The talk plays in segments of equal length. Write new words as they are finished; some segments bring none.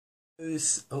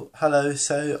Oh, hello.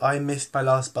 So I missed my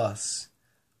last bus,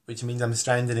 which means I'm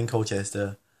stranded in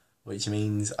Colchester, which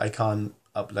means I can't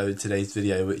upload today's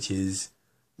video, which is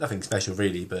nothing special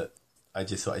really, but I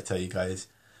just thought I'd tell you guys,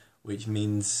 which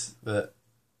means that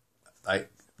like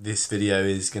this video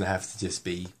is gonna have to just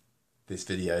be this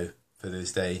video for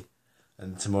this day,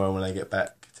 and tomorrow when I get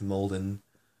back to Malden,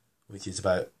 which is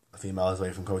about a few miles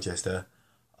away from Colchester,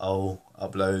 I'll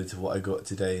upload what I got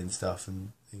today and stuff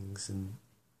and things and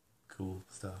cool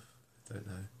stuff. I don't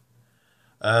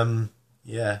know.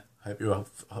 Yeah. Hope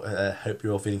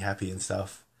you're all feeling happy and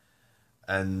stuff.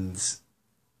 And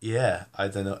yeah, I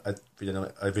don't know.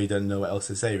 I really don't know what else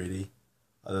to say really,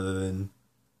 other than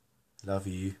love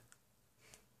you.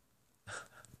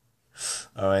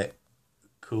 All right.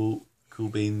 Cool. Cool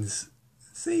beans.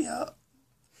 See ya.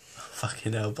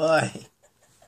 Fucking hell. Bye.